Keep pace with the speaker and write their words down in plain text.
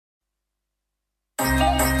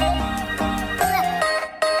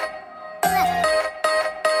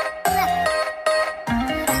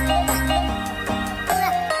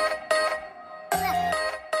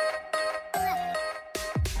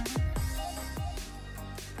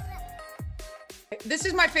This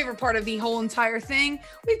is my favorite part of the whole entire thing.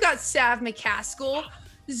 We've got Sav McCaskill,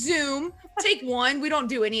 Zoom, take one. We don't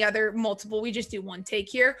do any other multiple. We just do one take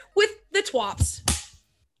here with the TWAPs.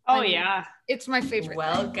 Oh, yeah. It's my favorite.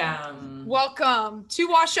 Welcome. 2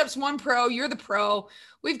 wash-ups, 1 pro. You're the pro.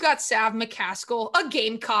 We've got Sav McCaskill, a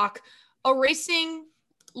Gamecock, a Racing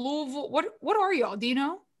Louisville. What are y'all? Do you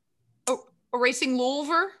know? A Racing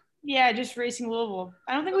Louisville? Yeah, just Racing Louisville.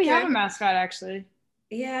 I don't think we have a mascot, actually.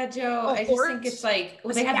 Yeah, Joe. I just think it's like,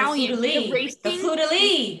 well, they have the fleur-de-lis. The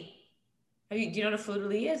fleur-de-lis. Do you know what a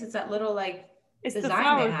fleur-de-lis is? It's that little it's design the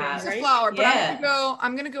flower they have. thing, right? It's a flower, but Yeah.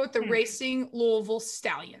 I'm gonna go with the Racing Louisville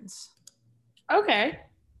Stallions. Okay.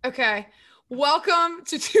 Okay. Welcome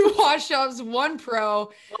to 2 wash-ups, 1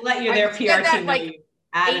 pro. We'll let their PR team know you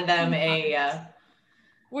added them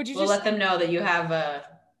we'll let them know that you have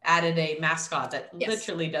added a mascot that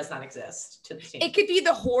literally does not exist to the team. It could be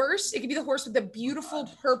the horse. It could be the horse with the beautiful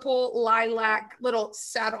purple lilac little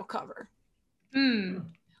saddle cover.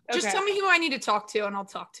 Just tell me who I need to talk to and I'll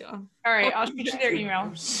talk to him. All right. I'll shoot you their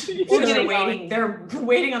email. They're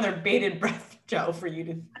waiting on their bated breath, Joe, for you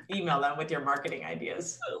to email them with your marketing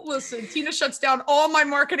ideas. Listen, Tina shuts down all my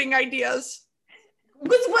marketing ideas. What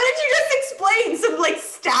did you just explain? Some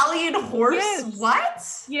stallion horse? Yes.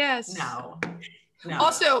 What? Yes. No.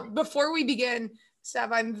 Also, before we begin,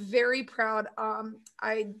 Sav, I'm very proud.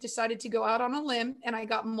 I decided to go out on a limb and I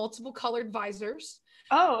got multiple colored visors.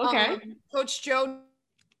 Oh, okay. Coach Joe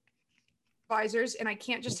visors, and I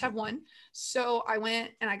can't just have one. So I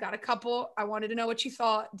went and I got a couple. I wanted to know what you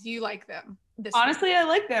thought. Do you like them? Honestly, I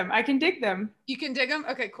like them. I can dig them. You can dig them?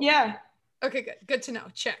 Okay, cool. Yeah. Okay, good. Good to know.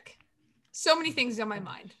 Check. So many things on my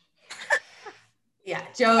mind. Yeah,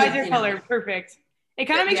 Joe. Visor color, perfect. It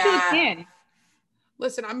kind of makes you look tan.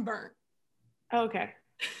 Listen, I'm burnt. Okay.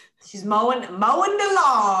 She's mowing the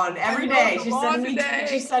lawn every day.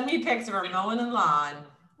 She sent me pics of her mowing the lawn.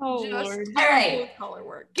 Oh, Lord. All right. Color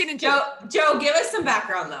work. Get into Joe, give us some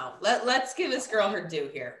background though. Let's give this girl her due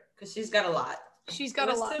here because she's got a lot. She's got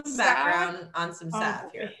a lot. Some background on some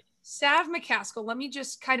Sav here. Sav McCaskill. Let me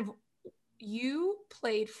just you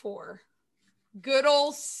played for good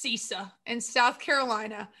old CISA in South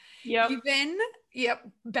Carolina. Yep. You then,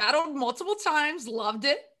 battled multiple times, loved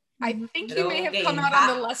it. I think you may have come out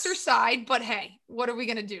Gamecocks. on the lesser side, but hey, what are we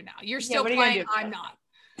going to do now? You're still playing. I'm not.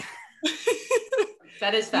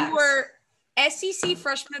 That is facts. You were SEC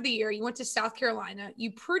Freshman of the Year. You went to South Carolina.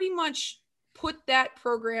 You pretty much put that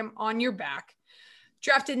program on your back.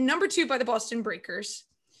 Drafted number 2 by the Boston Breakers.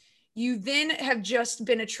 You then have just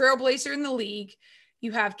been a trailblazer in the league.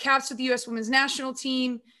 You have caps with the U.S. Women's National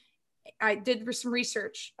Team. I did some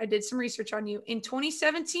research on you. In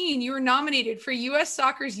 2017, you were nominated for U.S.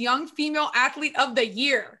 Soccer's Young Female Athlete of the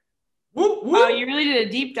Year. Whoop, whoop. Wow, you really did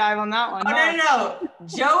a deep dive on that one. No.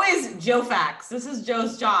 Joe is Joe Facts. This is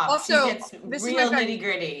Joe's job. Also, she gets real nitty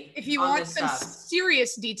gritty. If you want some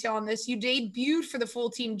serious detail on this, you debuted for the full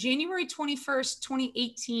team January 21st,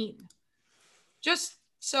 2018. Just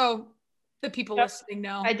so the people listening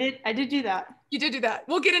know. I did do that. You did do that.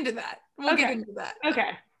 We'll get into that. Okay.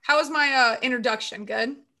 How was my introduction?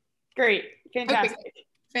 Good? Great. Fantastic. Okay.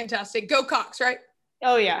 Fantastic. Go Cox, right?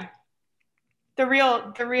 Oh yeah. The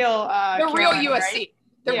real USC. Right?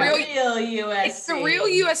 The real USC. It's the real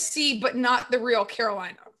USC, but not the real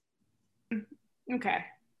Carolina. Okay.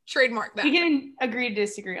 Trademark that. We can agree to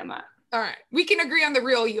disagree on that. All right. We can agree on the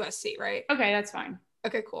real USC, right? Okay, that's fine.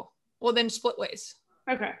 Okay, cool. Well, then split ways.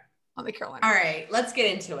 Okay. On the Carolina. All right, let's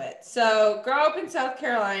get into it. So, grow up in South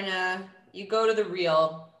Carolina. You go to the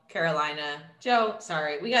real Carolina. Joe,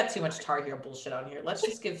 sorry, we got too much Tar Heel bullshit on here. Let's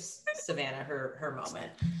just give Savannah her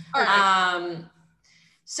moment. All right.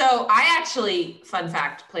 So I actually, fun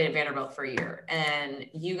fact, played at Vanderbilt for a year, and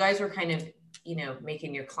you guys were kind of,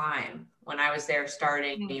 making your climb when I was there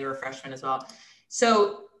starting. You were a freshman as well.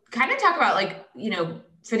 So kind of talk about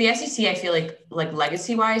for the SEC, I feel like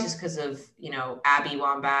legacy wise, just because of, Abby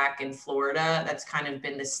Wambach in Florida, that's kind of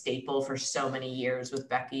been the staple for so many years with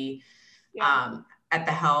Becky. At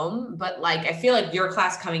the helm, but I feel like your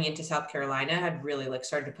class coming into South Carolina had really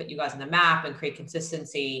started to put you guys on the map and create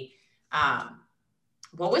consistency.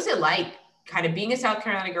 What was it like kind of being a South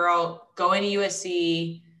Carolina girl, going to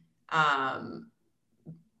USC,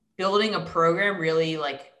 building a program really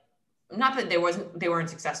not that they weren't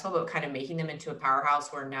successful, but kind of making them into a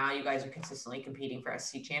powerhouse where now you guys are consistently competing for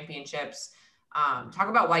SEC championships. Talk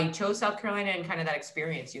about why you chose South Carolina and kind of that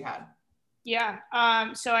experience you had. Yeah.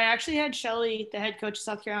 So I actually had Shelly, the head coach of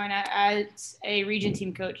South Carolina, as a region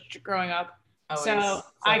team coach growing up. So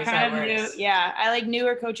I kind of knew, I knew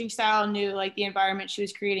her coaching style, knew the environment she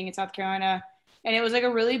was creating in South Carolina. And it was a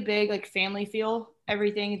really big family feel,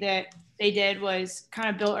 everything that they did was kind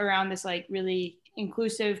of built around this like really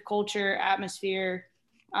inclusive culture, atmosphere.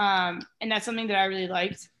 And that's something that I really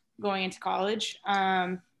liked going into college.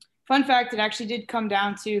 Fun fact, it actually did come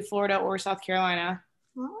down to Florida or South Carolina.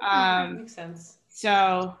 Makes sense.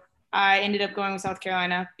 So I ended up going with South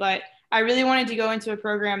Carolina, but I really wanted to go into a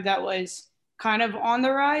program that was kind of on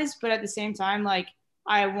the rise, but at the same time, like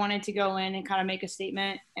I wanted to go in and kind of make a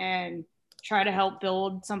statement and try to help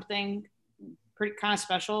build something pretty kind of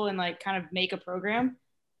special and like kind of make a program.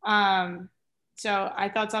 So I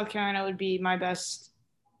thought South Carolina would be my best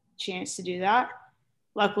chance to do that.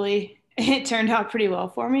 Luckily, it turned out pretty well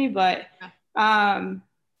for me, but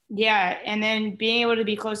yeah. And then being able to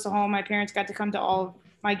be close to home, my parents got to come to all of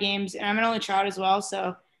my games, and I'm an only child as well,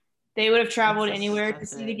 so they would have traveled anywhere to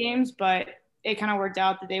see the games, but it kind of worked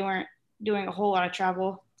out that they weren't doing a whole lot of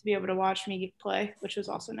travel to be able to watch me play, which was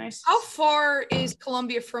also nice. How far is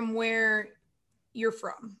Columbia from where you're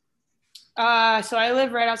from? So I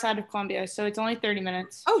live right outside of Columbia, so it's only 30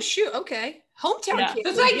 minutes. Oh, shoot. Okay. Hometown kid.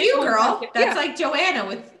 That's like you, girl. That's like Joanna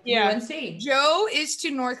with UNC. Joe is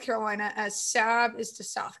to North Carolina as Sav is to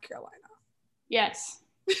South Carolina. Yes.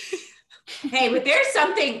 Hey, but there's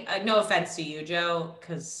something, no offense to you, Joe,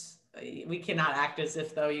 because we cannot act as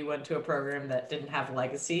if though you went to a program that didn't have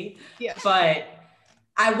legacy. Yeah. But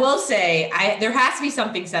I will say, there has to be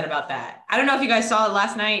something said about that. I don't know if you guys saw it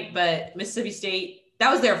last night, but Mississippi State, that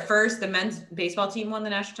was their first, the men's baseball team won the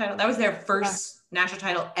national title. That was their first national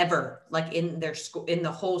title ever, like in their school, in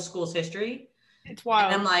the whole school's history. It's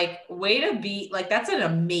wild. And I'm like, way to be, like, that's an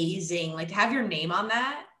amazing, like to have your name on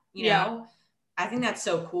that, you know? I think that's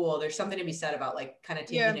so cool. There's something to be said about like kind of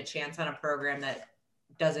taking a chance on a program that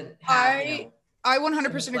doesn't have, I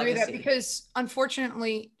 100% agree with that, because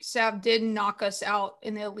unfortunately Sav did knock us out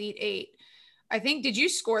in the Elite Eight. I think, did you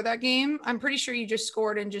score that game? I'm pretty sure you just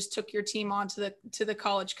scored and just took your team on to the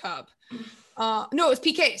College Cup. No, it was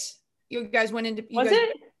PKs. You guys went into.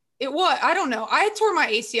 It was. I don't know. I tore my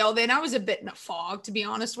ACL then. I was a bit in a fog, to be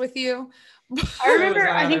honest with you. I remember.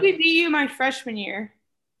 I think we beat you my freshman year.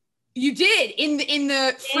 You did in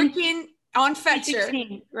the freaking on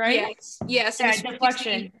Fetzer, right? Yes. Yeah,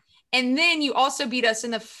 deflection. And then you also beat us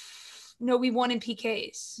in no, we won in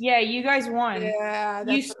PKs. Yeah, you guys won. Yeah,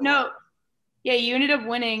 yeah, you ended up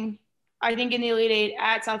winning, I think, in the Elite Eight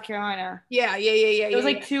at South Carolina. Yeah. It was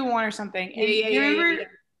like 2-1 or something. And you remember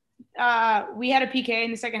we had a PK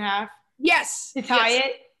in the second half? Yes. To tie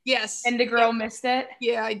it? Yes. And the girl missed it?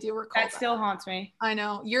 Yeah, I do recall that. Still haunts me. I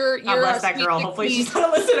know. You're bless that girl. Hopefully she's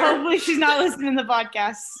not listening. Hopefully she's not listening to the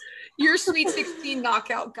podcast. Your Sweet 16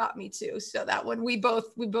 knockout got me too. So that one we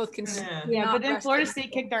both can. Yeah, but then Florida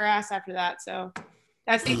State kicked our ass after that. So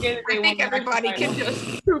that's the game that they I think everybody can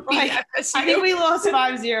just like, I think we lost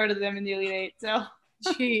 5-0 to them in the Elite Eight. So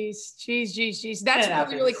Jeez.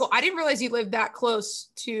 That's really cool. I didn't realize you lived that close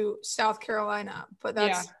to South Carolina, but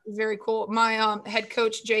that's very cool. My head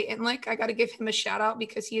coach, Jay Intlick, I got to give him a shout out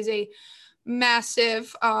because he is a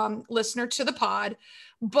massive listener to the pod.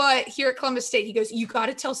 But here at Columbus State, he goes, you got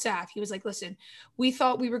to tell Sav. He was like, listen, we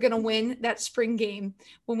thought we were going to win that spring game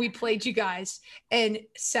when we played you guys. And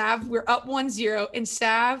Sav, we're up 1-0. And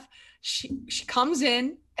Sav, she comes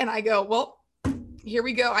in and I go, well, here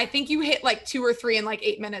we go. I think you hit like 2 or 3 in like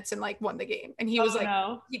 8 minutes and like won the game. And he was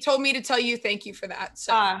he told me to tell you thank you for that.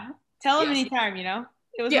 So tell him anytime, you know.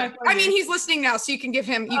 It was I mean, he's listening now, so you can give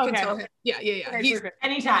him. You can tell him. Yeah. Okay, he's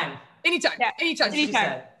anytime.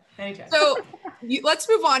 So let's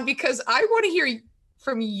move on, because I want to hear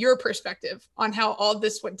from your perspective on how all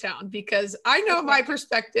this went down, because I know my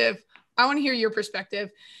perspective. I want to hear your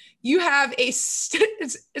perspective. You have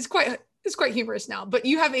it's quite humorous now, but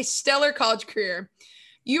you have a stellar college career.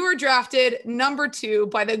 You were drafted number 2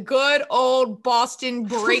 by the good old Boston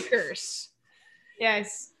Breakers.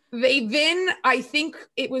 Yes. They then, I think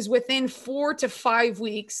it was within 4 to 5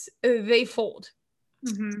 weeks, they fold.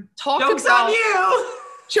 Mm-hmm. Joke's on you.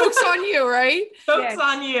 Joke's on you, right? Joke's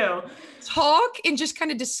on you. Talk and just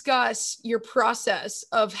kind of discuss your process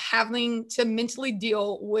of having to mentally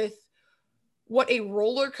deal with what a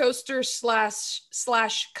roller coaster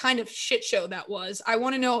slash kind of shit show that was. I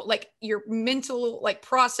want to know like your mental like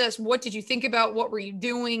process. What did you think about? What were you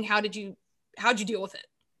doing? How'd you deal with it?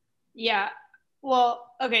 Yeah. Well,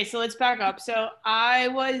 okay. So let's back up. So I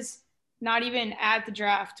was not even at the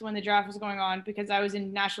draft when the draft was going on, because I was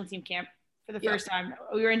in national team camp for the first time.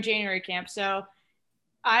 We were in January camp. So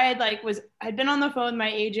I had been on the phone with my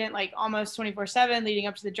agent, like almost 24/7 leading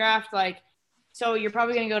up to the draft. Like, so you're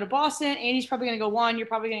probably going to go to Boston. Andy's probably going to go 1. You're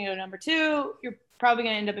probably going to go number 2. You're probably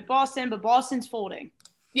going to end up at Boston, but Boston's folding.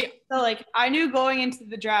 Yeah. So like I knew going into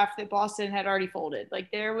the draft that Boston had already folded. Like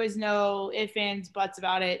there was no ifs, ands, buts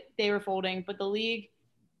about it. They were folding, but the league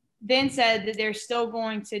then said that they're still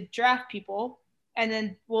going to draft people and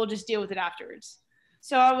then we'll just deal with it afterwards.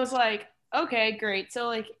 So I was like, okay, great. So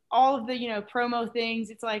like all of the, promo things,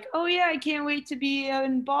 it's like, oh yeah, I can't wait to be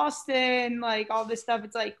in Boston, like all this stuff.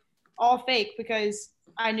 It's like all fake because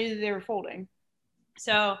I knew that they were folding.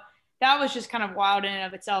 So that was just kind of wild in and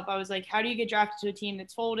of itself. I was like, how do you get drafted to a team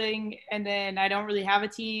that's folding? And then I don't really have a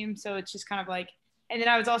team. So it's just kind of like, and then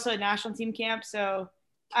I was also at national team camp. So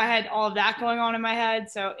I had all of that going on in my head.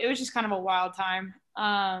 So it was just kind of a wild time.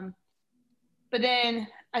 But then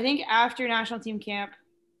I think after national team camp,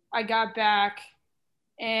 I got back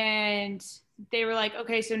and they were like,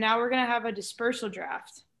 okay, so now we're going to have a dispersal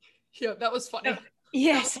draft. Yeah, that was funny.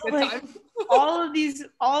 Yes. Like, all of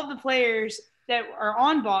the players that are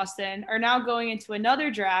on Boston are now going into another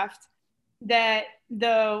draft that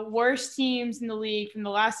the worst teams in the league from the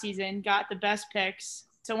last season got the best picks.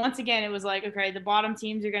 So once again, it was like, okay, the bottom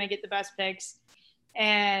teams are going to get the best picks.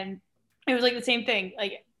 And it was like the same thing.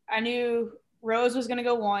 Like I knew Rose was going to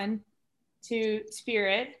go 1 to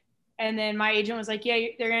Spirit. And then my agent was like,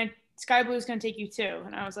 yeah, Sky Blue is going to take you 2.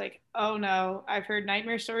 And I was like, oh no, I've heard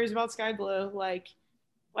nightmare stories about Sky Blue. Like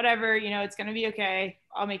whatever, it's going to be okay.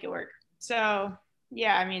 I'll make it work. So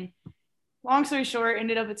yeah, I mean, long story short,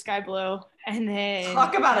 ended up at Sky Blue, and then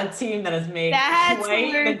talk about a team that has made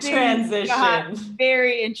quite the transition.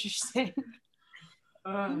 Very interesting.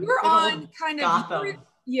 You were on kind of Gotham.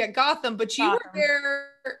 Gotham, but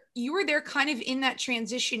you were there kind of in that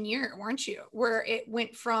transition year, weren't you? Where it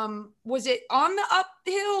went from, was it on the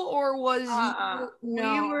uphill or was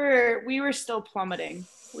no? We were still plummeting.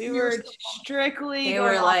 We were strictly they going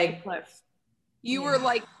were off like the cliff. You were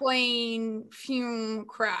like plane fume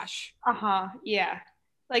crash. Yeah.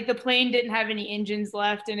 Like the plane didn't have any engines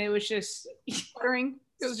left and it was just spiraling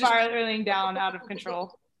down out of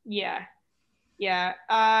control. Yeah. Yeah.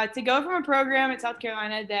 To go from a program at South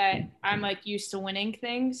Carolina that I'm like used to winning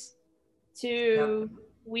things to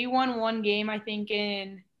we won 1 game, I think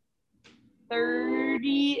in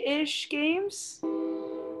 30-ish games.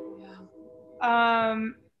 Yeah.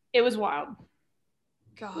 It was wild.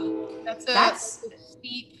 God, that's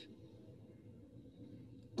steep.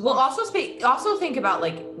 Well, also think about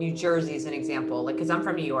like New Jersey as an example, like because I'm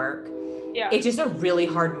from New York. Yeah, it's just a really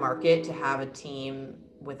hard market to have a team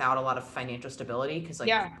without a lot of financial stability because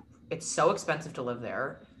it's so expensive to live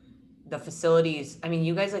there. The facilities, I mean,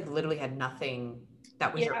 you guys like literally had nothing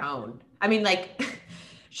that was your own. I mean, like.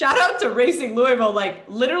 Shout out to Racing Louisville, like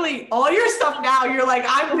literally all your stuff now, you're like,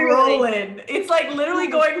 I'm rolling. It's like literally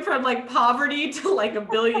going from like poverty to like a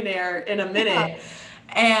billionaire in a minute.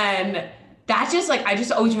 And that's just like, I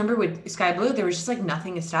just always remember with Sky Blue, there was just like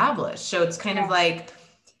nothing established. So it's kind of like,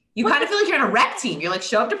 you kind of feel like you're in a rec team. You're like,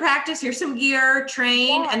 show up to practice, here's some gear,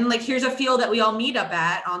 train, and like, here's a field that we all meet up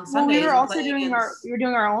at on Sundays. We were also doing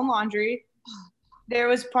our own laundry. There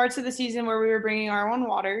was parts of the season where we were bringing our own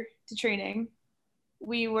water to training.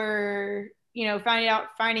 We were,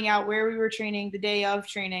 finding out where we were training the day of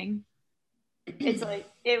training. It's like,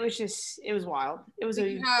 it was wild. It was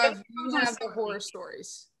you have the horror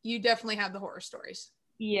stories. You definitely have the horror stories.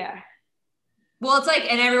 Yeah. Well, it's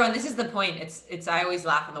like, and everyone, this is the point. It's, I always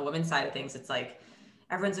laugh on the women's side of things. It's like,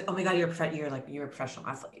 everyone's like, oh my God, you're a professional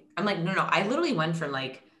athlete. I'm like, no, I literally went from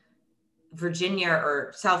like Virginia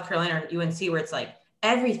or South Carolina or UNC where it's like,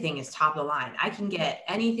 everything is top of the line. I can get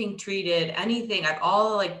anything treated, anything. I have all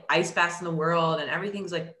the like ice baths in the world and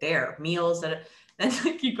everything's like there, meals that, then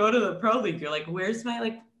like you go to the pro league, you're like, where's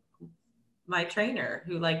my trainer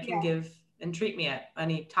who like can give and treat me at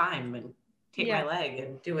any time and take my leg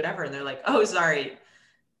and do whatever. And they're like, oh, sorry.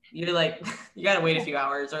 You're like, you got to wait a few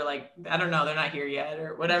hours or like, I don't know, they're not here yet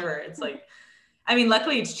or whatever. It's like, I mean,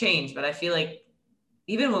 luckily it's changed, but I feel like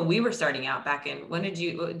even when we were starting out back in,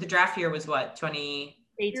 the draft year was what,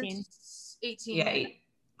 2018? 18. Yeah.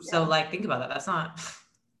 So like, think about that.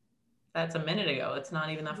 That's a minute ago. It's not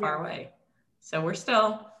even that far away. So we're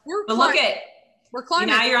climbing.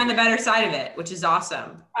 Now you're on the better side of it, which is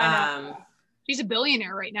awesome. She's a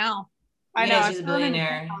billionaire right now. I know. She's a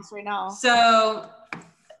billionaire right now. So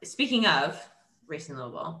speaking of Racing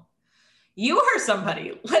Louisville, you are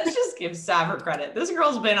somebody, let's just give Sav her credit. This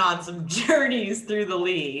girl's been on some journeys through the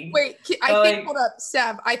league. Wait, hold up,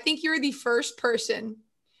 Sav. I think you're the first person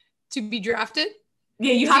to be drafted.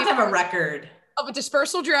 Yeah, you have to have a record of a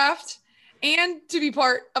dispersal draft and to be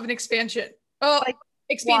part of an expansion.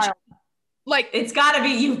 Expansion. Wow. Like it's gotta be,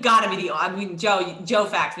 you've gotta be Joe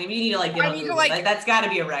facts. Maybe you need to like that's gotta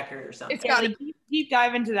be a record or something. It's gotta deep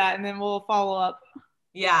dive into that and then we'll follow up.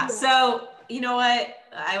 Yeah. So you know what?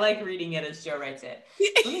 I like reading it as Joe writes it.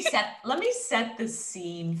 Let me set the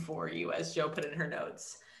scene for you, as Joe put in her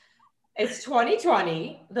notes. It's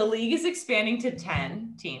 2020. The league is expanding to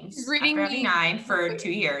 10 teams. Reading after having 9 for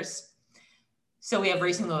 2 years. So we have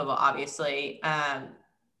Racing Louisville, obviously.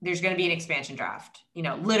 There's going to be an expansion draft,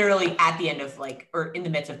 literally at the end of or in the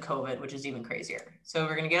midst of COVID, which is even crazier. So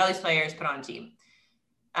we're going to get all these players put on a team.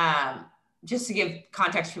 Just to give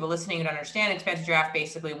context for people listening and understand, expansion draft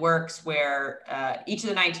basically works where each of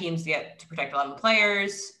the 9 teams get to protect 11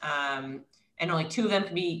 players, and only 2 of them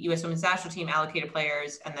can be U.S. Women's National Team allocated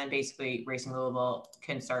players, and then basically Racing Louisville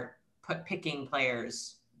can start picking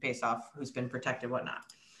players based off who's been protected, whatnot.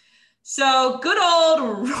 So good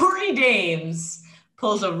old Rory Dames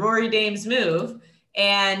pulls a Rory Dames move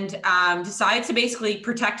and decides to basically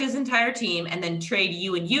protect his entire team and then trade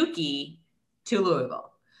you and Yuki to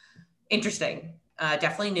Louisville. Interesting.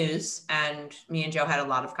 Definitely news. And me and Joe had a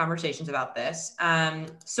lot of conversations about this.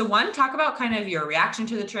 So one, talk about kind of your reaction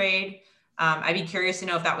to the trade. I'd be curious to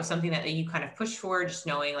know if that was something that you kind of pushed for, just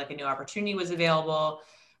knowing a new opportunity was available.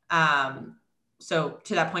 So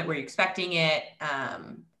to that point, were you expecting it?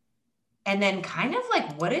 And then kind of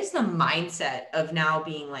what is the mindset of now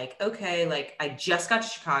being okay, I just got to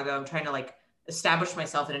Chicago. I'm trying to establish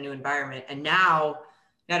myself in a new environment. And now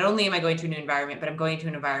not only am I going to a new environment, but I'm going to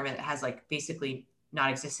an environment that has basically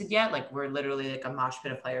not existed yet. We're literally a mosh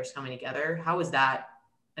pit of players coming together. How was that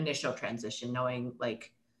initial transition, knowing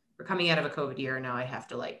we're coming out of a COVID year and now I have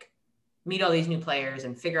to meet all these new players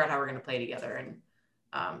and figure out how we're going to play together, and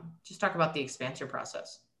just talk about the expansion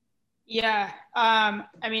process. Yeah.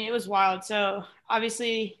 It was wild. So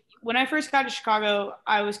obviously when I first got to Chicago,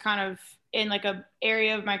 I was kind of in a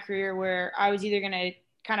area of my career where I was either going to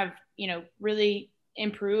kind of, really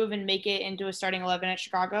improve and make it into a starting 11 at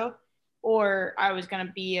Chicago, or I was going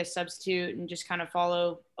to be a substitute and just kind of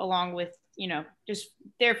follow along with, just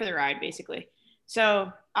there for the ride basically.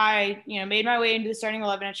 So I, made my way into the starting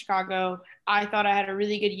 11 at Chicago. I thought I had a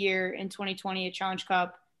really good year in 2020 at Challenge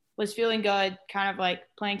Cup. Was feeling good, kind of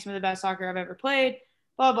playing some of the best soccer I've ever played,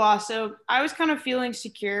 blah, blah. So I was kind of feeling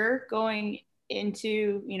secure going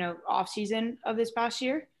into, off season of this past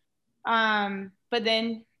year. But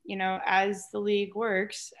then, as the league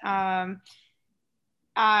works, I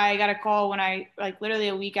got a call when I literally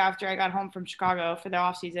a week after I got home from Chicago for the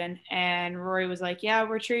off season, and Rory was like, yeah,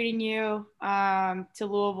 we're trading you to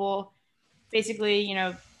Louisville. Basically,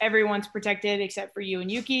 everyone's protected except for you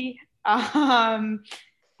and Yuki.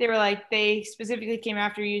 They were they specifically came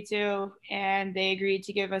after you two, and they agreed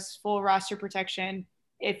to give us full roster protection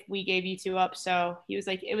if we gave you two up. So he was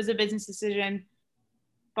like, it was a business decision,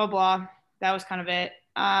 blah, blah. That was kind of it.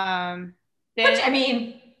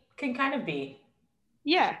 Which, can kind of be.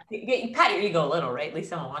 Yeah. You pat your ego a little, right? At least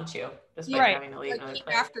someone wants you, despite having to leave another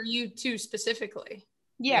player. After you two specifically.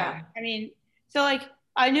 Yeah. So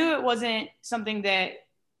I knew it wasn't something that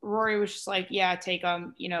Rory was just yeah, take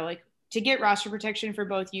them, to get roster protection for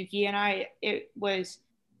both Yuki and I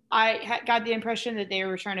got the impression that they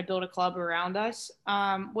were trying to build a club around us,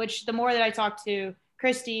 which the more that I talked to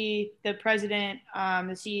Christy, the president,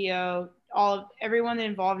 the CEO, everyone that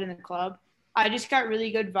involved in the club, I just got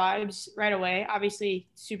really good vibes right away. Obviously,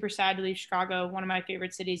 super sad to leave Chicago, one of my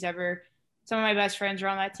favorite cities ever. Some of my best friends are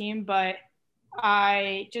on that team, but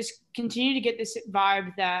I just continue to get this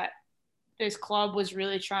vibe that this club was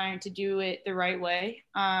really trying to do it the right way.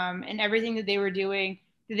 And everything that they were doing,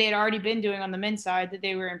 that they had already been doing on the men's side, that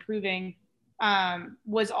they were improving,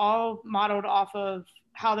 was all modeled off of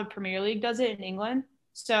how the Premier League does it in England.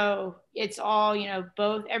 So it's all,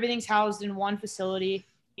 everything's housed in one facility.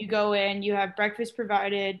 You go in, you have breakfast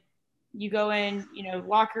provided, you go in,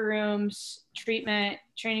 locker rooms, treatment,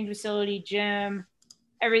 training facility, gym,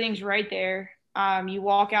 everything's right there. You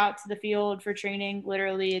walk out to the field for training.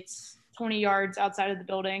 Literally, it's 20 yards outside of the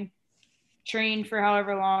building, train for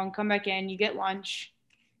however long, come back in, you get lunch,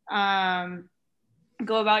 go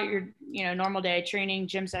about your, normal day, training,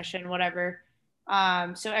 gym session, whatever.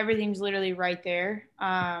 So everything's literally right there.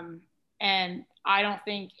 And I don't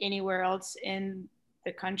think anywhere else in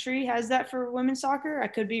the country has that for women's soccer. I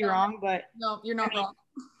could be wrong, but no, you're not wrong.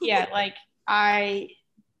 Yeah.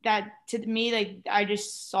 To me, I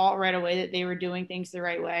just saw right away that they were doing things the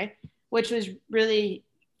right way, which was really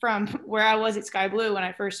from where I was at Sky Blue when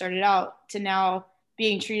I first started out to now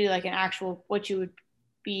being treated like an actual, what you would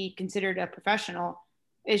be considered a professional,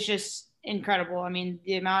 is just incredible.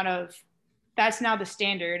 The amount of, that's now the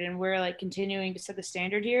standard, and we're continuing to set the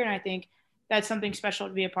standard here. And I think that's something special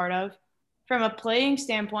to be a part of. From a playing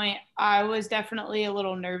standpoint, I was definitely a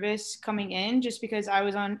little nervous coming in, just because I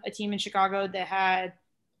was on a team in Chicago that had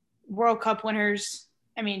World Cup winners,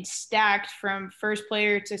 I mean, stacked from first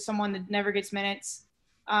player to someone that never gets minutes.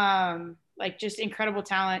 Like just incredible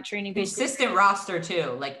talent, training. Consistent roster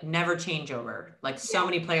too, like never changeover. Like so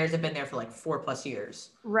many players have been there for like 4+ years.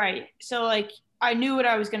 Right. So like I knew what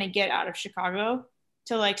I was going to get out of Chicago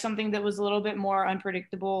to like something that was a little bit more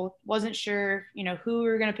unpredictable. Wasn't sure, who we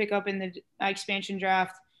were going to pick up in the expansion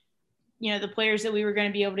draft. The players that we were going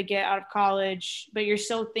to be able to get out of college, but you're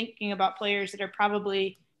still thinking about players that are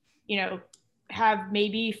probably, have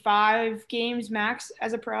maybe 5 games max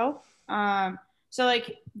as a pro. So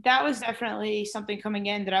like that was definitely something coming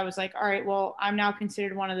in that I was like, all right, well, I'm now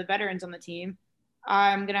considered one of the veterans on the team.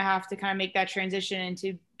 I'm going to have to kind of make that transition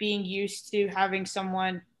into being used to having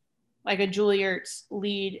someone like a Julie Ertz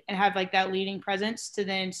lead and have like that leading presence to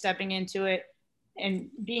then stepping into it and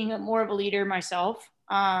being more of a leader myself,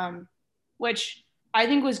 which I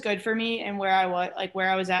think was good for me and where I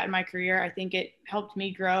was at in my career. I think it helped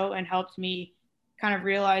me grow and helped me kind of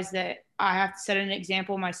realize that I have to set an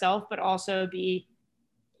example myself, but also be,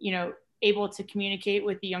 able to communicate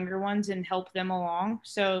with the younger ones and help them along.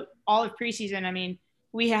 So all of preseason, I mean,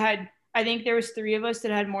 I think there was 3 of us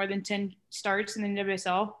that had more than 10 starts in the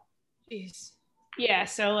NWSL. Jeez. Yeah.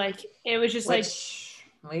 So like, it was just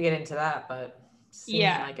we get into that, but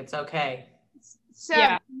like it's okay. So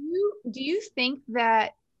do you think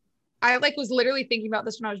that I was literally thinking about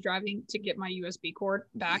this when I was driving to get my USB cord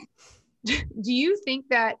back. Do you think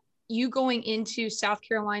that you going into South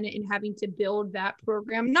Carolina and having to build that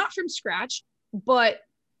program, not from scratch, but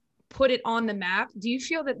put it on the map, do you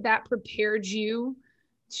feel that that prepared you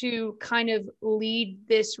to kind of lead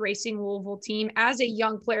this Racing Louisville team as a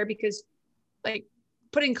young player? Because like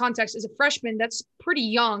put in context, as a freshman, that's pretty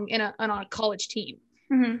young on a college team.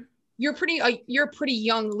 Mm-hmm. You're a pretty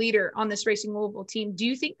young leader on this Racing Louisville team. Do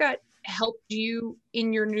you think that helped you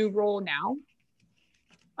in your new role now?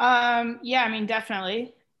 Yeah, I mean,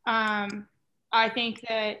 definitely. I think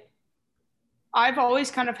that I've always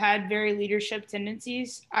kind of had very leadership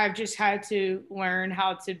tendencies. I've just had to learn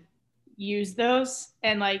how to use those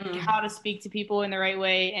and like how to speak to people in the right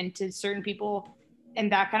way and to certain people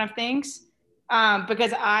and that kind of things.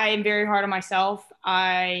 Because I am very hard on myself.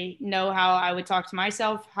 I know how I would talk to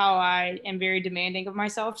myself, how I am very demanding of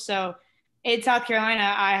myself. So in South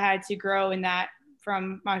Carolina, I had to grow in that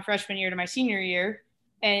from my freshman year to my senior year.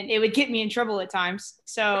 And it would get me in trouble at times.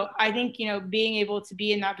 So I think, being able to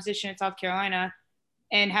be in that position at South Carolina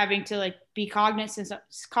and having to like be cognizant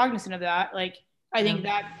of that, like, I think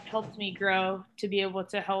that helped me grow to be able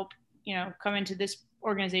to help, come into this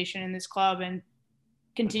organization and this club and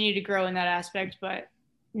continue to grow in that aspect, but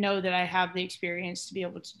know that I have the experience to be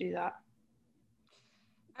able to do that.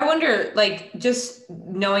 I wonder, like, just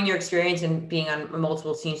knowing your experience and being on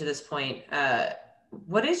multiple teams at this point,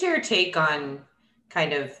 what is your take on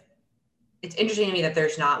kind of, it's interesting to me that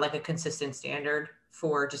there's not like a consistent standard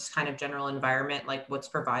for just kind of general environment, like what's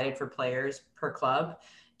provided for players per club.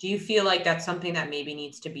 Do you feel like that's something that maybe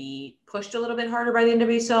needs to be pushed a little bit harder by the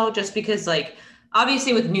NWSL? Just because like,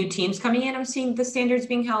 obviously with new teams coming in, I'm seeing the standards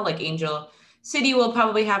being held, like Angel City will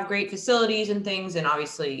probably have great facilities and things. And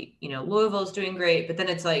obviously, Louisville's doing great, but then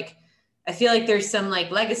it's like, I feel like there's some like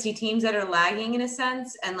legacy teams that are lagging in a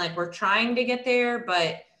sense. And like, we're trying to get there,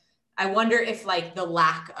 but I wonder if like the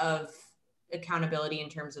lack of accountability in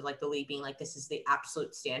terms of like the league being like, this is the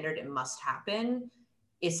absolute standard, it must happen,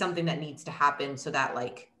 is something that needs to happen so that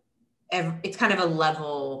like it's kind of a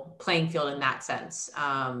level playing field in that sense.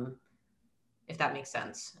 If that makes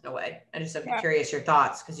sense in a way. I'm curious your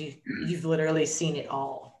thoughts because you've literally seen it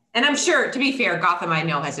all. And I'm sure, to be fair, Gotham I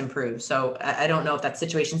know has improved. So I don't know if that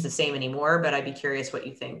situation's the same anymore, but I'd be curious what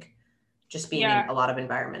you think, just being in a lot of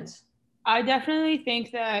environments. I definitely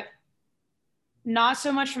think that not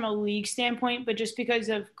so much from a league standpoint, but just because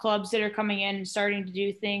of clubs that are coming in and starting to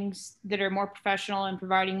do things that are more professional and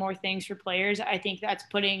providing more things for players. I think that's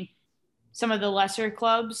putting some of the lesser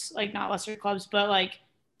clubs, like not lesser clubs, but like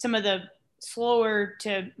some of the slower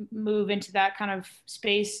to move into that kind of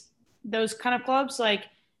space, those kind of clubs, like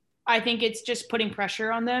I think it's just putting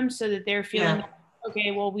pressure on them so that they're feeling okay,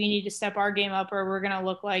 well, we need to step our game up or we're going to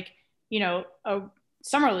look like, a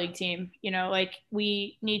summer league team, like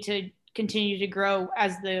we need to continue to grow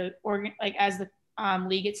as the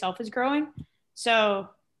league itself is growing. So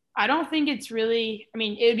I don't think it's really, I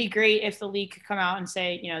mean, it would be great if the league could come out and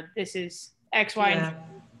say, this is X, Y, and Z.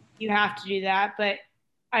 You have to do that. But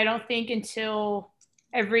I don't think until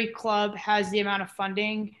every club has the amount of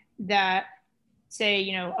funding that, say,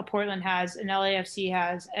 a Portland has, an LAFC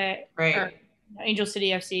has, or Angel City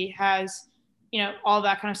FC has, all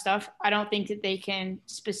that kind of stuff. I don't think that they can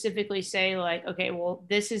specifically say like, okay, well,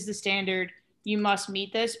 this is the standard. you must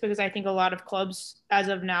meet this, because I think a lot of clubs as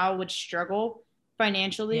of now would struggle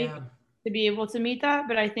financially to be able to meet that.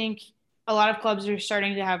 But I think a lot of clubs are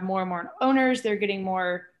starting to have more and more owners. They're getting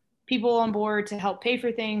more people on board to help pay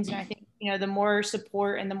for things. And I think, the more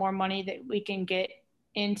support and the more money that we can get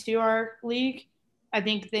into our league, I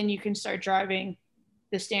think then you can start driving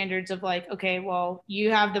the standards of like, okay, well,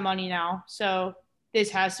 you have the money now, so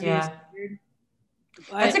this has to be the standard.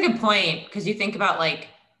 That's a good point, because you think about like,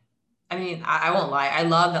 I mean, I won't lie, I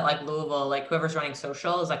love that like Louisville, like whoever's running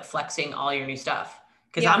social is like flexing all your new stuff.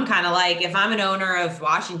 Because I'm kind of like, if I'm an owner of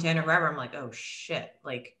Washington or wherever, I'm like, oh shit,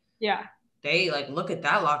 like they like look at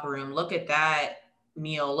that locker room, look at that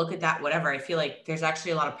meal, look at that whatever. I feel like there's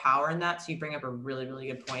actually a lot of power in that. So you bring up a really, really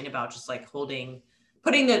good point about just like putting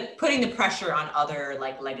the pressure on other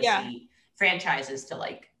like legacy franchises to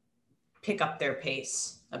like pick up their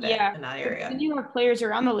pace a bit in that area. And you have players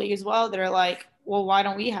around the league as well that are like, well, why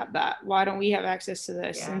don't we have that? Why don't we have access to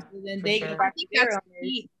this? And so then they go back to their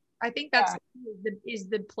owners. I think that's is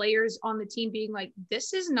the players on the team being like,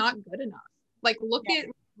 this is not good enough. Like, look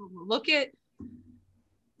at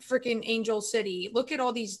freaking Angel City. Look at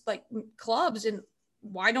all these like clubs, and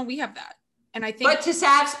why don't we have that? And I think, but to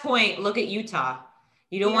Sav's point, look at Utah.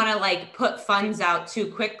 You don't want to like put funds out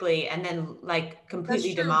too quickly and then like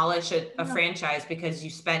completely demolish a franchise because you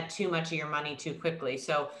spent too much of your money too quickly.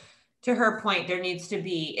 So to her point,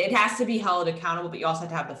 it has to be held accountable, but you also have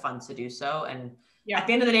to have the funds to do so. And at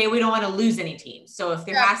the end of the day, we don't want to lose any teams. So if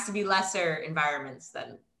there has to be lesser environments,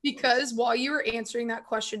 then. Because while you were answering that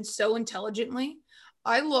question so intelligently,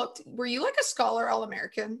 I looked, were you like a scholar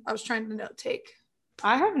All-American? I was trying to note take.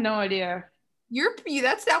 I have no idea.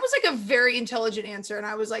 That was like a very intelligent answer. And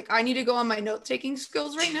I was like, I need to go on my note-taking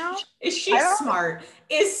skills right now. Is she smart?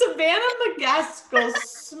 Is Savannah McCaskill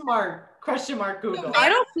smart? Question mark Google. I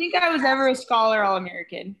don't think I was ever a scholar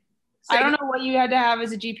All-American. So, I don't know what you had to have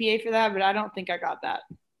as a GPA for that, but I don't think I got that.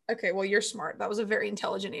 Okay, well, you're smart. That was a very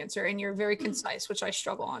intelligent answer, and you're very concise, which I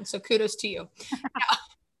struggle on. So kudos to you.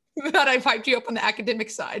 Now that I've hyped you up on the academic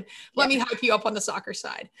side, let me hype you up on the soccer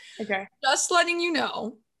side. Okay. Just letting you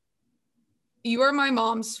know, you are my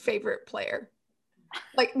mom's favorite player.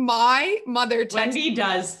 Like my mother Wendy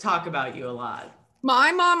does talk about you a lot.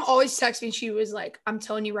 My mom always texts me. She was like, I'm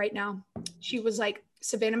telling you right now. She was like,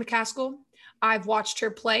 Savannah McCaskill, I've watched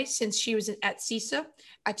her play since she was at CISA.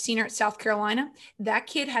 I've seen her at South Carolina. That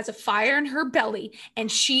kid has a fire in her belly,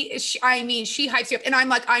 and she hypes you up. And I'm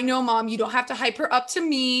like, I know, Mom, you don't have to hype her up to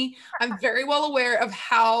me. I'm very well aware of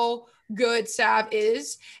how good Sav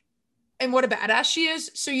is and what a badass she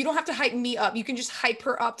is. So you don't have to hype me up. You can just hype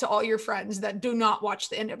her up to all your friends that do not watch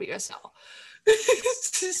the NWSL.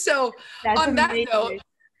 So that's on amazing. That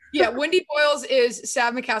note, Wendy Boyles is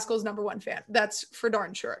Sav McCaskill's #1 fan. That's for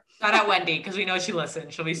darn sure. Shout out Wendy, because we know she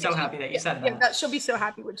listens. She'll be so happy that you said that. Yeah, she'll be so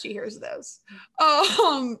happy when she hears those.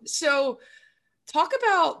 So talk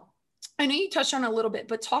about, I know you touched on it a little bit,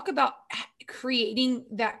 but talk about creating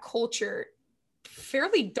that culture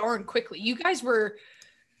fairly darn quickly. You guys were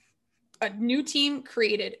a new team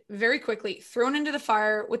created very quickly, thrown into the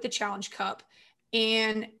fire with the Challenge Cup,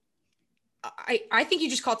 and I think you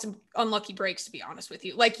just caught some unlucky breaks, to be honest with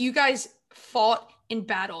you. Like, you guys fought and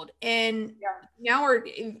battled, and now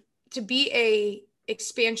to be a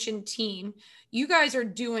expansion team, you guys are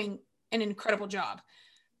doing an incredible job.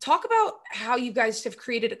 Talk about how you guys have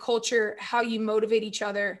created a culture, how you motivate each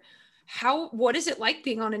other. What is it like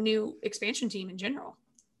being on a new expansion team in general?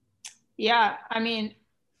 Yeah, I mean,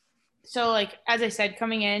 so like, as I said,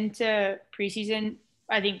 coming into preseason,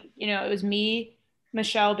 I think, it was me,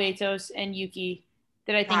 Michelle Betos, and Yuki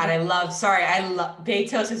that I think. God, I love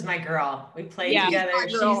Betos is my girl. We played together.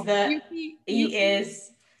 He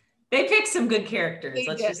is. They picked some good characters.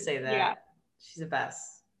 Let's just say that. Yeah. She's the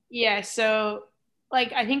best. Yeah. So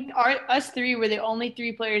like, I think us three were the only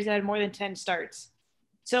 3 players that had more than 10 starts.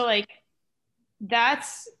 So like,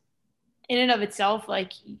 that's in and of itself,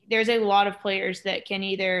 like, there's a lot of players that can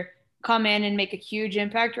either come in and make a huge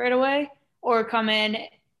impact right away, or come in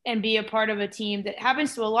and be a part of a team that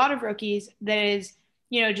happens to a lot of rookies that is,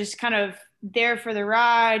 just kind of there for the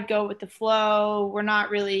ride, go with the flow. We're not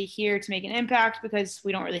really here to make an impact because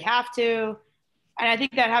we don't really have to. And I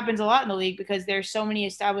think that happens a lot in the league because there's so many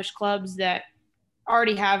established clubs that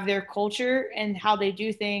already have their culture and how they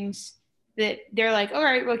do things that they're like, all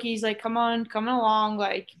right, rookies, like, come along.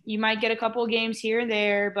 Like, you might get a couple of games here and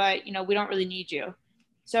there, but, we don't really need you.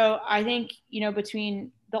 So I think,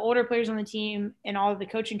 between the older players on the team and all of the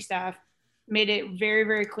coaching staff made it very,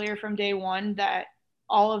 very clear from day one that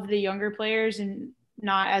all of the younger players and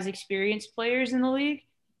not as experienced players in the league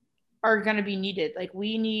are going to be needed. Like,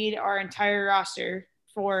 we need our entire roster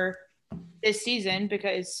for this season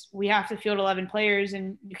because we have to field 11 players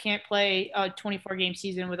and you can't play a 24-game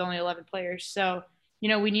season with only 11 players. So,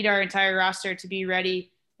 we need our entire roster to be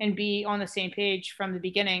ready and be on the same page from the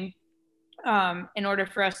beginning in order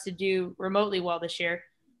for us to do remotely well this year.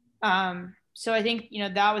 So I think,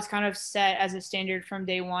 that was kind of set as a standard from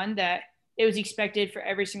day one, that it was expected for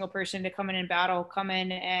every single person to come in and battle, come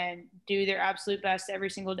in and do their absolute best every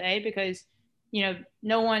single day because,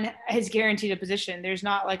 no one has guaranteed a position. There's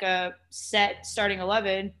not like a set starting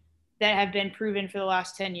 11 that have been proven for the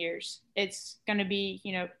last 10 years. It's going to be,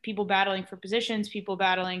 people battling for positions, people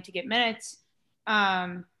battling to get minutes.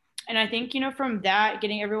 And I think, from that,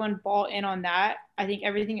 getting everyone bought in on that, I think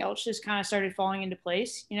everything else just kind of started falling into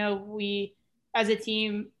place. We, as a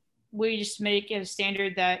team, we just make it a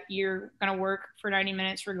standard that you're going to work for 90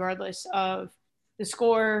 minutes regardless of the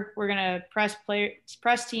score. We're going to press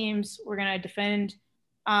teams. We're going to defend.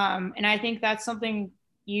 And I think that's something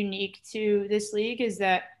unique to this league is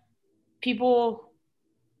that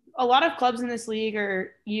a lot of clubs in this league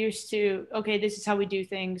are used to, okay, this is how we do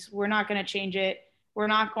things. We're not going to change it. We're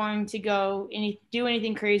not going to do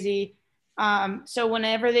anything crazy. So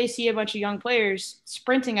whenever they see a bunch of young players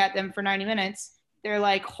sprinting at them for 90 minutes, they're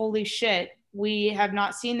like, holy shit, we have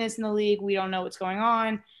not seen this in the league. We don't know what's going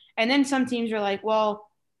on. And then some teams are like, well,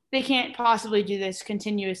 they can't possibly do this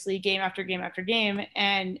continuously game after game after game.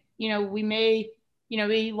 And,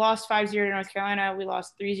 we lost 5-0 to North Carolina. We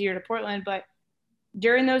lost 3-0 to Portland. But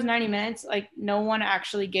during those 90 minutes, like no one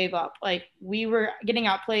actually gave up. Like we were getting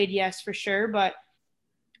outplayed, yes, for sure. But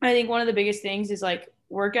I think one of the biggest things is like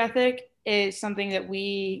work ethic is something that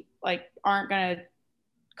we like aren't going to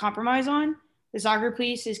compromise on. The soccer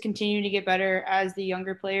piece is continuing to get better as the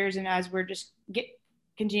younger players and as we're just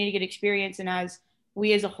continue to get experience and as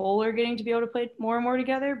we as a whole are getting to be able to play more and more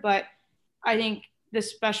together. But I think the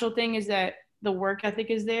special thing is that the work ethic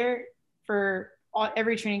is there for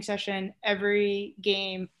every training session, every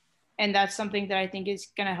game. And that's something that I think is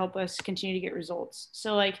going to help us continue to get results.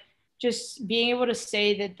 So like just being able to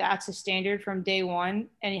say that that's a standard from day one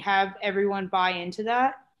and have everyone buy into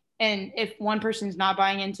that. And if one person's not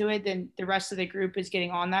buying into it, then the rest of the group is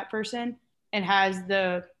getting on that person and has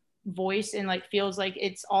the voice and like feels like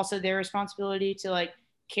it's also their responsibility to like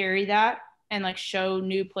carry that and like show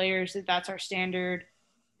new players that that's our standard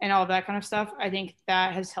and all of that kind of stuff. I think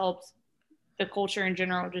that has helped the culture in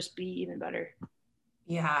general just be even better.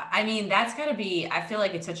 Yeah. I mean, that's gotta be, I feel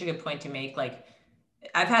like it's such a good point to make. Like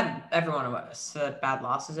I've had every one of us bad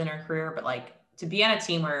losses in our career, but like to be on a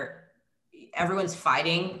team where everyone's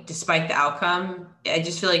fighting despite the outcome, I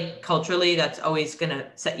just feel like culturally that's always going to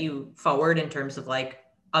set you forward in terms of like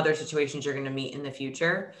other situations you're going to meet in the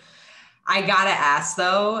future. I got to ask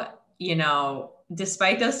though,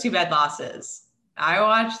 despite those 2 bad losses, I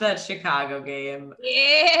watched that Chicago game.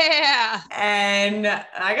 Yeah. And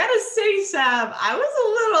I got to say, Sam, I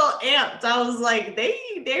was a little amped. I was like,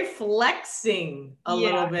 they're flexing a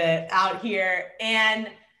little bit out here. And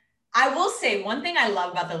I will say one thing I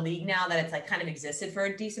love about the league now that it's like kind of existed for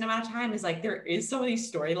a decent amount of time is like there is some of these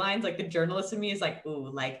storylines. Like the journalist in me is like, ooh,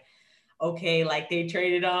 like, okay, like they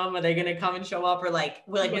traded them. Are they gonna come and show up? Or like,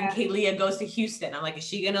 when Kaylia goes to Houston, I'm like, is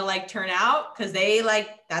she gonna like turn out? Because they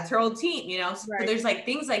like that's her old team, So there's like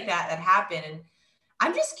things like that happen. And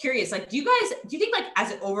I'm just curious, like, do you think like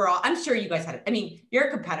as an overall, I'm sure you guys had it. I mean, you're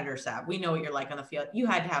a competitor, Sab. We know what you're like on the field. You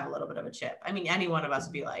had to have a little bit of a chip. I mean, any one of us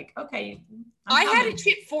would be like, okay. I had a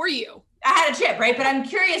chip for you. I had a chip, right? But I'm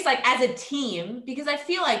curious, like as a team, because I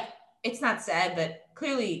feel like it's not said, but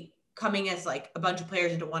clearly coming as like a bunch of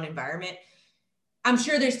players into one environment, I'm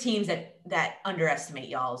sure there's teams that underestimate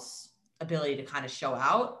y'all's ability to kind of show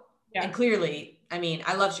out. Yeah. And clearly, I mean,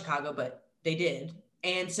 I love Chicago, but they did.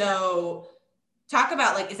 And so talk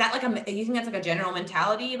about like, is that like you think that's like a general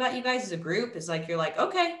mentality about you guys as a group? Is like, you're like,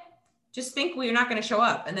 okay, just think we're not going to show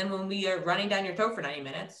up. And then when we are running down your throat for 90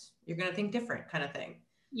 minutes, you're going to think different kind of thing.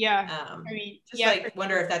 Yeah. I mean, just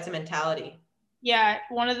wonder if that's a mentality. Yeah.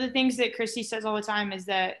 One of the things that Christy says all the time is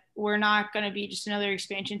that we're not going to be just another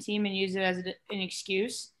expansion team and use it as an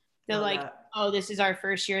excuse. They're like, oh, this is our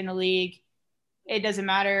first year in the league. It doesn't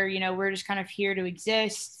matter. We're just kind of here to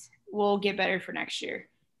exist. We'll get better for next year.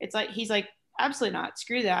 It's like, he's like, absolutely not.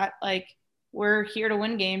 Screw that. Like, we're here to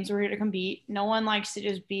win games. We're here to compete. No one likes to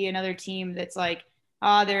just be another team that's like,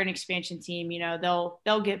 they're an expansion team.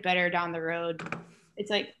 They'll get better down the road. It's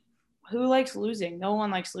like, who likes losing? No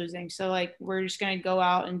one likes losing. So like, we're just going to go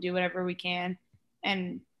out and do whatever we can.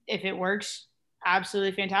 And if it works,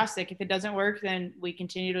 absolutely fantastic. If it doesn't work, then we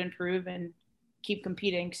continue to improve and keep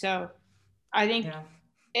competing. So I think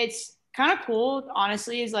it's kind of cool,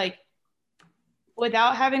 honestly, is like,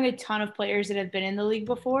 without having a ton of players that have been in the league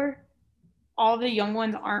before, all the young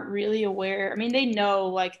ones aren't really aware. I mean, they know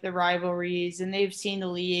like the rivalries and they've seen the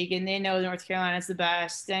league and they know North Carolina's the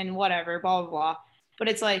best and whatever, blah, blah, blah. But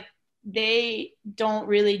it's like they don't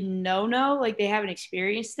really know, like they haven't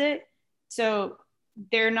experienced it. So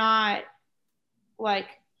they're not like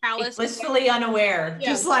Alice, blissfully unaware. Yeah.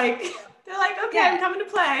 Just like they're like, okay, Yeah. I'm coming to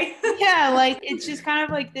play. Yeah, like it's just kind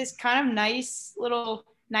of like this kind of nice little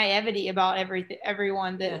naivety about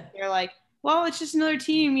everyone that they're like, well, it's just another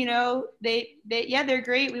team, you know. They yeah, they're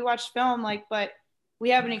great. We watched film, like, but we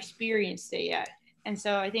haven't experienced it yet. And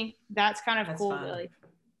so I think that's kind of cool. That, like,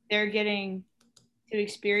 they're getting to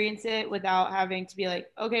experience it without having to be like,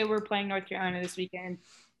 okay, we're playing North Carolina this weekend.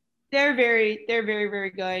 They're very, very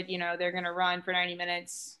good. You know, they're gonna run for 90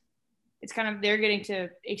 minutes. It's kind of they're getting to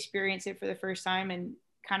experience it for the first time and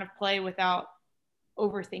kind of play without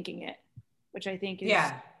overthinking it, which I think is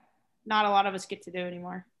not a lot of us get to do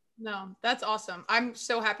anymore. No, that's awesome. I'm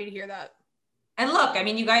so happy to hear that. And look, I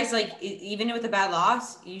mean, you guys, like, even with a bad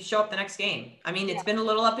loss, you show up the next game. I mean, it's been a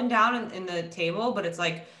little up and down in the table, but it's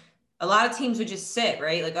like a lot of teams would just sit,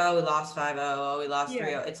 right? Like, oh, we lost 5-0. Oh, we lost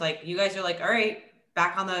 3-0. It's like you guys are like, all right,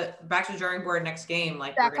 back to the drawing board next game.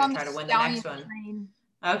 Like, we're going to try to win the next one. Train.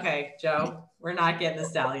 Okay, Joe, we're not getting the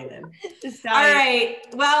stallion in. All right.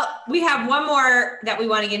 Well, we have one more that we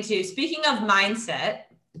want to get into. Speaking of mindset,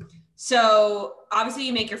 so obviously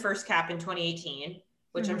you make your first cap in 2018,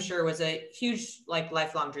 which I'm sure was a huge, like,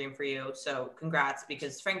 lifelong dream for you. So congrats,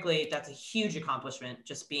 because frankly, that's a huge accomplishment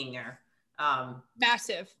just being there.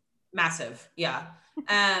 Massive. Yeah.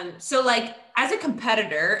 So like as a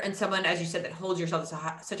competitor and someone, as you said, that holds yourself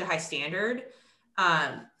to such a high standard,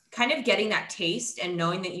 kind of getting that taste and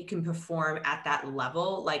knowing that you can perform at that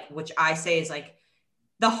level, like, which I say is like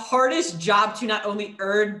the hardest job to not only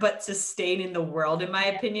earn, but sustain in the world, in my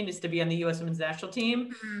opinion, is to be on the U.S. women's national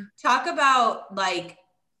team. Talk about like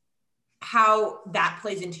how that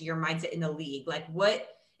plays into your mindset in the league. Like, what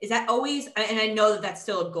is that always, and I know that that's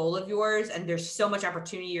still a goal of yours and there's so much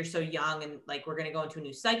opportunity. You're so young and like, we're going to go into a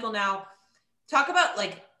new cycle now. Talk about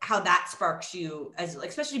like how that sparks you as, like,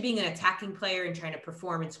 especially being an attacking player and trying to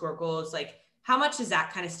perform and score goals. Like, how much does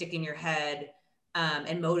that kind of stick in your head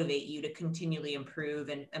and motivate you to continually improve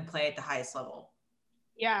and play at the highest level?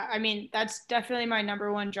 Yeah, I mean, that's definitely my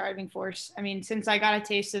number one driving force. I mean, since I got a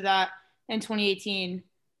taste of that in 2018,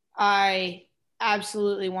 I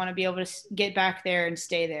absolutely want to be able to get back there and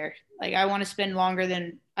stay there. Like, I want to spend longer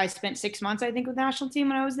than I spent 6 months, I think, with the national team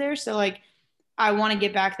when I was there. So like, I want to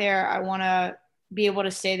get back there. I want to be able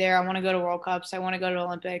to stay there. I want to go to World Cups. I want to go to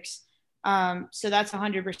Olympics. So that's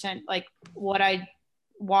 100% like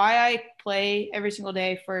why I play every single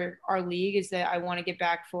day for our league, is that I want to get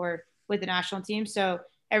back with the national team. So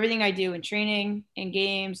everything I do in training, in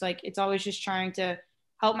games, like, it's always just trying to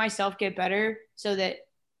help myself get better so that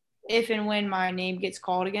if and when my name gets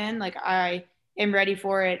called again, like, I am ready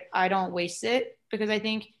for it. I don't waste it, because I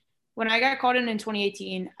think when I got called in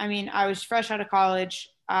 2018, I mean, I was fresh out of college.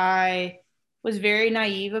 I was very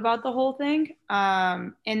naive about the whole thing,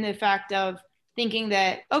 in the fact of thinking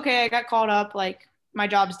that, okay, I got called up, like, my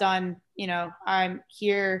job's done. You know, I'm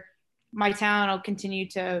here. My talent will continue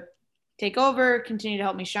to take over, continue to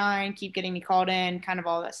help me shine, keep getting me called in, kind of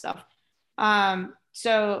all that stuff.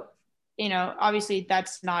 So, you know, obviously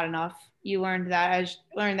that's not enough. You learn that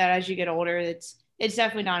as you get older. It's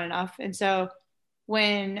definitely not enough. And so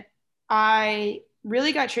when I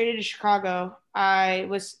really got traded to Chicago, I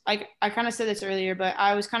kind of said this earlier, but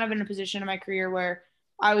I was kind of in a position in my career where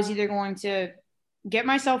I was either going to get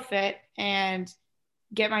myself fit and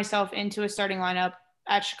get myself into a starting lineup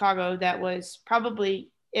at Chicago that was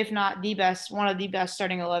probably, if not the best, one of the best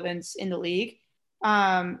starting 11s in the league.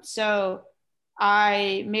 So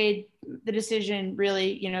I made the decision,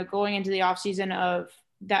 really, you know, going into the offseason of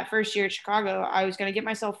that first year at Chicago, I was going to get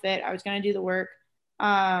myself fit. I was going to do the work.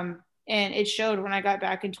 And it showed when I got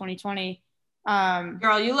back in 2020.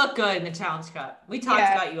 Girl, you look good in the Challenge Cup. We talked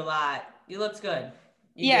about you a lot. You looked good.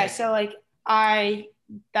 You did. So like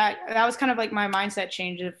that was kind of like my mindset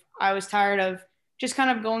change. Of I was tired of just kind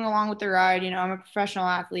of going along with the ride. You know, I'm a professional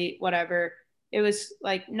athlete, whatever. It was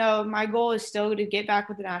like, no, my goal is still to get back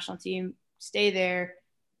with the national team, stay there,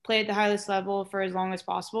 play at the highest level for as long as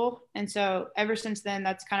possible. And so ever since then,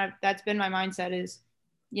 that's been my mindset is,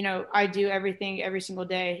 you know, I do everything every single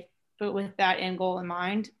day, but with that end goal in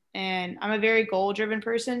mind. And I'm a very goal driven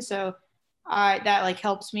person. So that like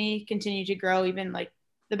helps me continue to grow, even like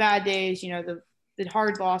the bad days, you know, the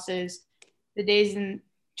hard losses, the days in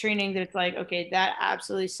training that it's like, okay, that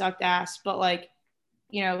absolutely sucked ass. But like,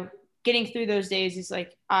 you know, getting through those days is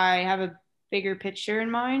like, I have a bigger picture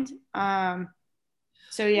in mind.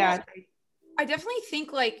 So yeah. I definitely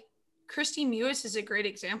think like Christy Mewis is a great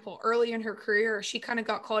example. Early in her career, she kind of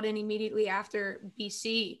got called in immediately after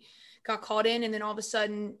BC, got called in, and then all of a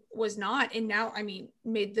sudden was not. And now, I mean,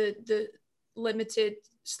 made the limited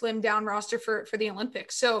slim down roster for the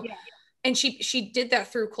Olympics. So, and she did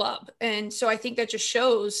that through club. And so I think that just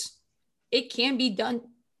shows it can be done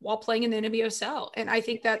while playing in the NWSL. And I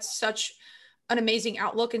think that's such an amazing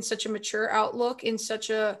outlook and such a mature outlook and such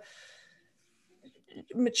a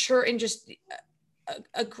mature and just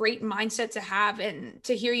a great mindset to have. And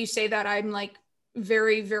to hear you say that, I'm like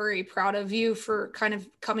very, very proud of you for kind of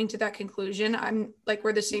coming to that conclusion. I'm like,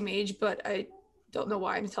 we're the same age, but I don't know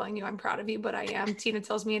why I'm telling you I'm proud of you, but I am. Tina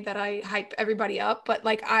tells me that I hype everybody up, but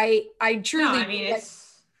like I truly, no, I mean,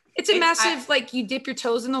 it's a massive, like you dip your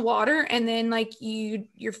toes in the water and then like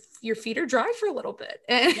your feet are dry for a little bit.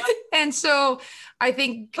 And, and so I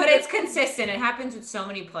think, but it's consistent. It happens with so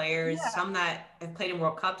many players, some that have played in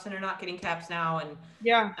World Cups and are not getting caps now. And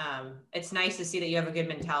it's nice to see that you have a good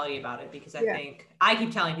mentality about it, because I think I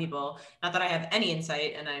keep telling people, not that I have any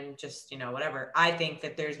insight and I'm just, whatever. I think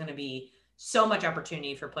that there's going to be so much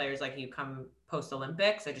opportunity for players like you come post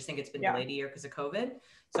Olympics. I just think it's been delayed a year because of COVID.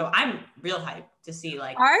 So I'm real hyped to see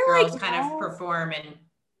like girls kind of perform and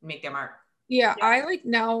make their mark. Yeah, I like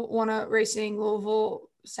now want to racing Louisville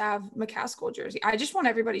Sav McCaskill jersey. I just want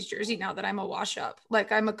everybody's jersey now that I'm a wash up.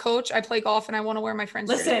 Like I'm a coach, I play golf, and I want to wear my friend's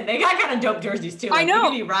jersey. They got kind of dope jerseys too. Like, I know. You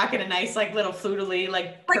could be rocking a nice like little flute-y,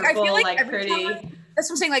 like purple, I feel like pretty. That's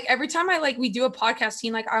what I'm saying. Like every time we do a podcast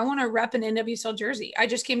team, like I want to rep an NWSL jersey. I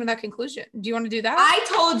just came to that conclusion. Do you want to do that? I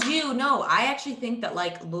told you, no, I actually think that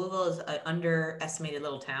like Louisville is an underestimated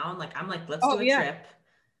little town. Like I'm like, let's do a trip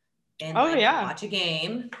and watch a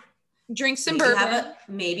game. Drink some bourbon.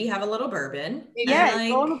 Maybe have a little bourbon. Yeah,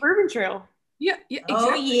 go on the bourbon trail. Yeah, exactly.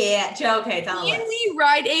 Oh yeah. Joe, okay, tell us. Can we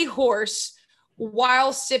ride a horse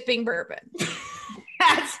while sipping bourbon?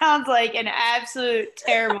 That sounds like an absolute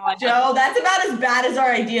terrible idea. Joe, that's about as bad as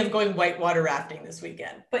our idea of going whitewater rafting this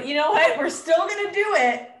weekend. But you know what? We're still going to do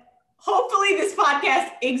it. Hopefully this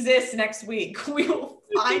podcast exists next week. We will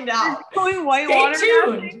find out. Going whitewater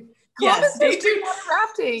rafting? Yes, stay tuned.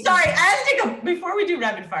 Rafting. Sorry, I have to take before we do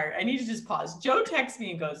rapid fire, I need to just pause. Joe texts me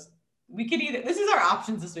and goes, we could this is our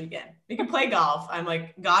options this weekend. We can play golf. I'm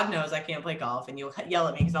like, God knows I can't play golf, and you'll yell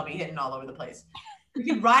at me because I'll be hitting all over the place. We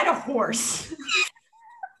can ride a horse.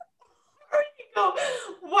 Go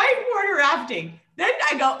whitewater rafting. Then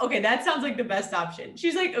I go, okay, that sounds like the best option.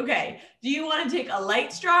 She's like, okay, do you want to take a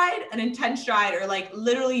light stride, an intense stride, or like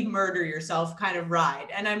literally murder yourself kind of ride?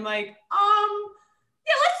 And I'm like,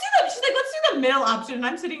 yeah, let's do that. She's like, let's do the middle option. And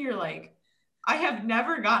I'm sitting here like, I have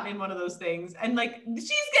never gotten in one of those things. And like,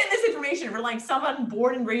 she's getting this information from like someone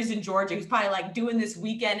born and raised in Georgia who's probably like doing this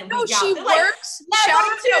weekend and week out. She works. Like, shout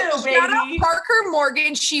out Parker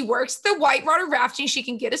Morgan. She works the whitewater rafting. She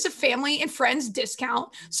can get us a family and friends discount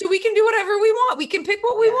so we can do whatever we want. We can pick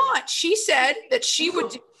what we want. She said that she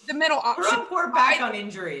would do the middle option. Report back on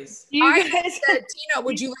injuries. I said, Tina,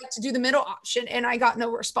 would you like to do the middle option? And I got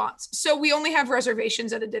no response. So we only have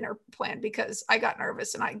reservations at a dinner plan because I got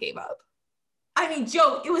nervous and I gave up. I mean,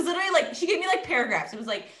 Joe, it was literally like, she gave me like paragraphs. It was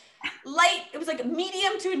like light, it was like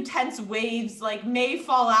medium to intense waves, like may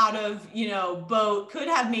fall out of, boat, could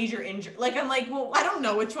have major injury. Like, I'm like, well, I don't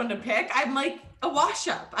know which one to pick. I'm like a wash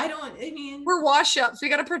up. We're wash ups. We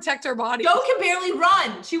got to protect our bodies. Joe can barely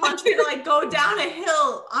run. She wants me to like go down a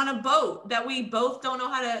hill on a boat that we both don't know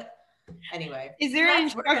how to. Anyway, is there an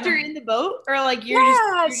instructor in the boat, or like you're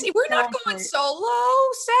just we're not going solo,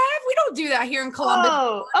 Sav. We don't do that here in Columbus.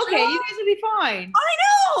 Oh, okay, you guys will be fine.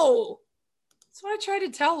 I know. That's what I tried to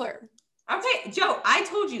tell her. Okay, Joe, I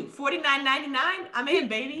told you $49.99. I'm in,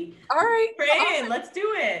 baby. All right, we're in. Let's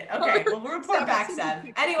do it. Okay, well, we'll report back, Sav.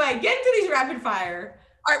 Anyway, get into these rapid fire.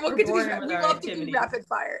 All right, we'll get to these. We love to do rapid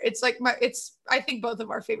fire. It's like I think both of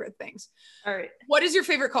our favorite things. All right. What is your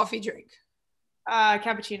favorite coffee drink?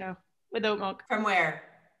 Cappuccino. With oat milk. From where?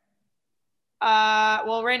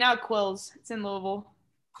 Well, right now, Quills. It's in Louisville.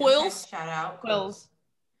 Quills? Okay, shout out. Quills.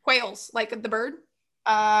 Quails, like the bird?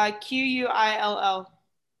 Quill.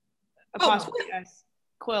 Quill. S.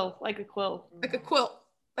 Quill, like a quill. Like a quill.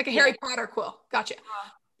 Like a Harry Potter quill. Gotcha.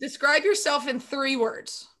 Describe yourself in 3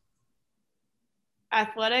 words.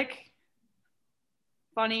 Athletic.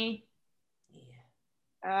 Funny.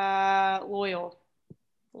 Loyal.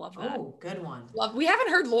 Love that. Oh, good one. We haven't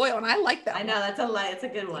heard loyal, and I like that. I know, that's a lie. It's a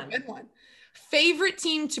good one. Good one. Favorite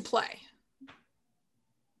team to play?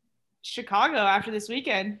 Chicago after this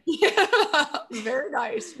weekend. Yeah. Very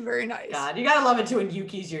nice. Very nice. God, you gotta love it too when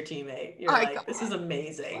Yuki's your teammate. You're like, this is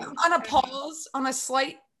amazing. On a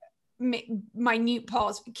slight minute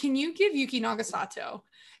pause, can you give Yuki Nagasato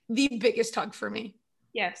the biggest hug for me?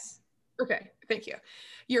 Yes. Okay, thank you.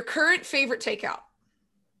 Your current favorite takeout?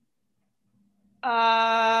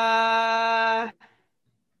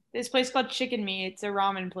 This place called Chicken Me. It's a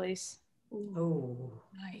ramen place. Oh,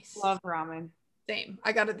 Nice. Love ramen. Same.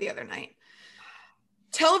 I got it the other night.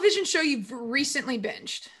 Television show you've recently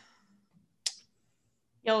binged?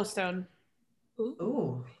 Yellowstone.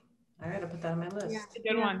 ooh, I gotta put that on my list. Yeah. It's a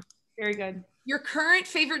good one. Very good. Your current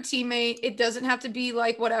favorite teammate, it doesn't have to be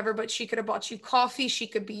like whatever, but she could have bought you coffee. She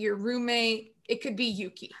could be your roommate. It could be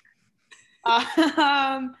Yuki.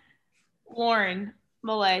 Lauren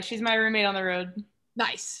Malay. She's my roommate on the road.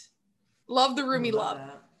 Nice. Love the roomie love.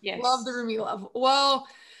 That. Yes. Love the roomie love. Well,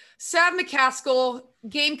 Sav McCaskill,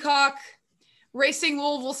 Gamecock, Racing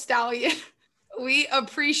Louisville Stallion, we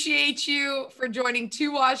appreciate you for joining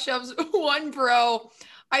 2 wash-ups, 1 pro.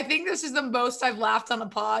 I think this is the most I've laughed on a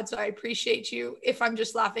pod, so I appreciate you. If I'm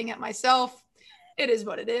just laughing at myself, it is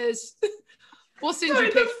what it is. We'll send you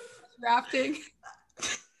pictures of drafting.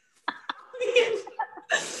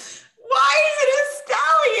 Why is it a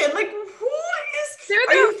stallion? Like, who is?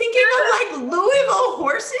 Are you thinking of like Louisville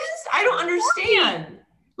horses? I don't understand.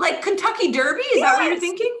 Like Kentucky Derby? Is that what you're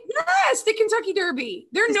thinking? Yes, the Kentucky Derby.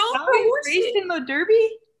 They're known for horses. Raced in the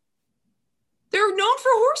Derby? They're known for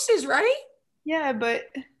horses, right? Yeah, but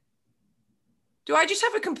Do I just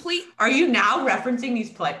have a complete? Are you now referencing these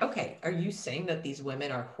play? Okay, are you saying that these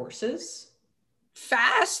women are horses?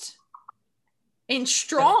 Fast and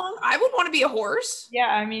strong. I would want to be a horse. yeah,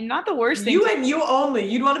 I mean, not the worst thing. You and you only.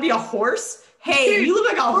 You'd want to be a horse? Hey, Dude, you look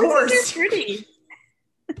like a horse. Horses are pretty.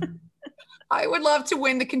 I would love to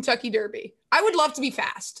win the Kentucky Derby. I would love to be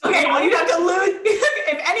fast. Okay, well, you'd have to lose.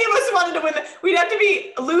 If any of us wanted to win, we'd have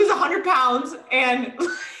to lose 100 pounds and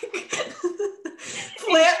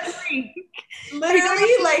flip.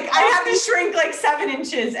 Literally, like, I'd have to shrink like 7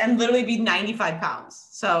 inches and literally be 95 pounds.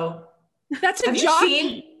 So That's a have you jockey.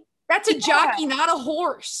 seen? That's a jockey, not a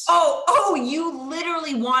horse. Oh, you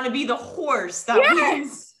literally want to be the horse that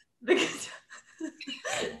Yes. wins.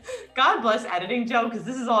 God bless editing, Joe, because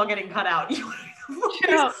this is all getting cut out. You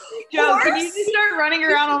Joe, can you just start running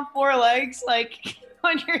around on 4 legs, like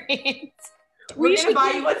on your hands? We're gonna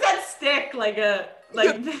buy you. What's that stick? Like.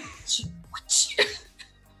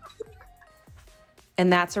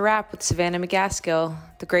 And that's a wrap with Savannah McCaskill,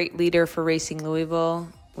 the great leader for Racing Louisville.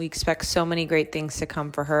 We expect so many great things to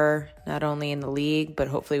come for her, not only in the league, but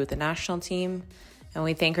hopefully with the national team. And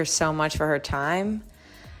we thank her so much for her time.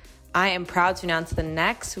 I am proud to announce the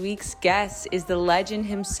next week's guest is the legend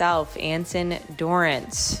himself, Anson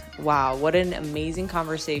Dorrance. Wow, what an amazing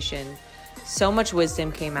conversation. So much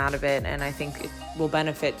wisdom came out of it, and I think it will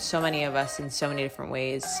benefit so many of us in so many different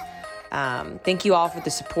ways. Thank you all for the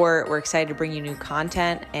support. We're excited to bring you new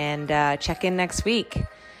content, and check in next week.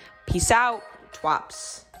 Peace out,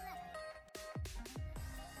 twaps.